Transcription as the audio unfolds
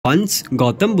Once,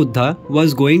 Gautam Buddha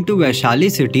was going to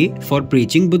Vaishali city for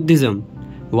preaching Buddhism.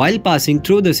 While passing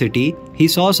through the city, he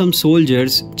saw some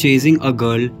soldiers chasing a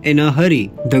girl in a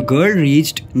hurry. The girl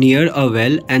reached near a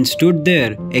well and stood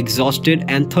there, exhausted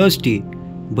and thirsty.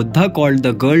 Buddha called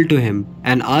the girl to him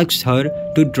and asked her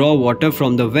to draw water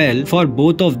from the well for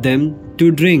both of them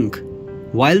to drink.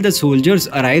 While the soldiers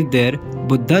arrived there,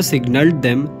 Buddha signaled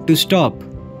them to stop.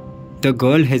 The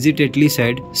girl hesitantly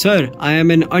said, "Sir, I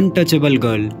am an untouchable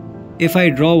girl. If I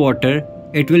draw water,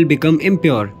 it will become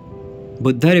impure."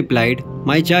 Buddha replied,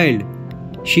 "My child,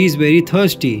 she is very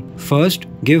thirsty. First,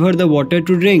 give her the water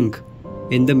to drink."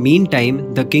 In the meantime,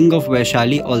 the king of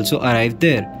Vaishali also arrived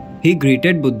there. He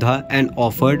greeted Buddha and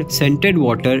offered scented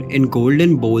water in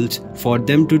golden bowls for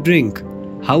them to drink.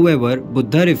 However,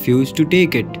 Buddha refused to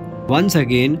take it. Once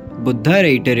again, Buddha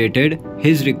reiterated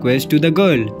his request to the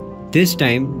girl. This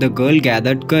time, the girl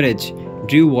gathered courage,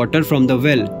 drew water from the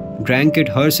well, drank it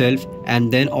herself,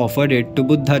 and then offered it to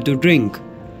Buddha to drink.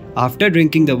 After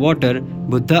drinking the water,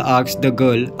 Buddha asked the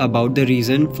girl about the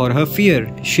reason for her fear.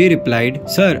 She replied,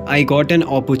 "Sir, I got an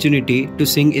opportunity to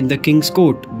sing in the king's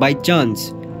court by chance.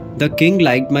 The king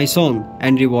liked my song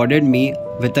and rewarded me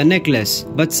with a necklace,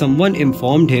 but someone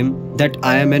informed him that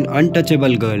I am an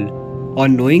untouchable girl.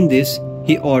 On knowing this,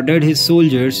 he ordered his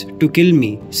soldiers to kill me.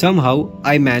 Somehow,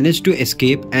 I managed to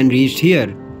escape and reached here."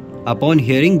 Upon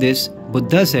hearing this,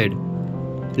 Buddha said,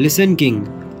 "Listen, king,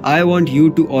 I want you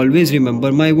to always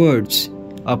remember my words.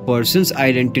 A person's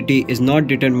identity is not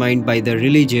determined by their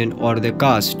religion or their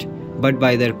caste, but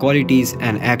by their qualities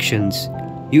and actions."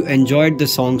 You enjoyed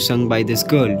the song sung by this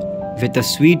girl with a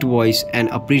sweet voice and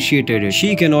appreciated it. She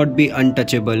cannot be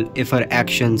untouchable if her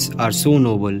actions are so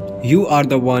noble. You are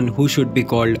the one who should be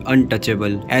called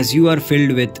untouchable, as you are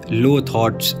filled with low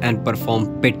thoughts and perform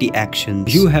petty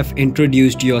actions. You have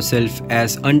introduced yourself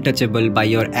as untouchable by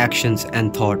your actions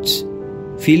and thoughts.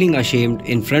 Feeling ashamed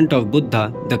in front of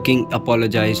Buddha, the king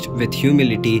apologized with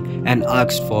humility and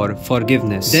asked for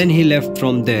forgiveness. Then he left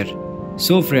from there.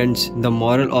 So friends, the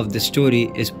moral of the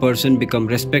story is person become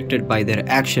respected by their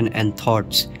action and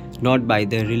thoughts, not by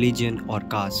their religion or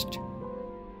caste.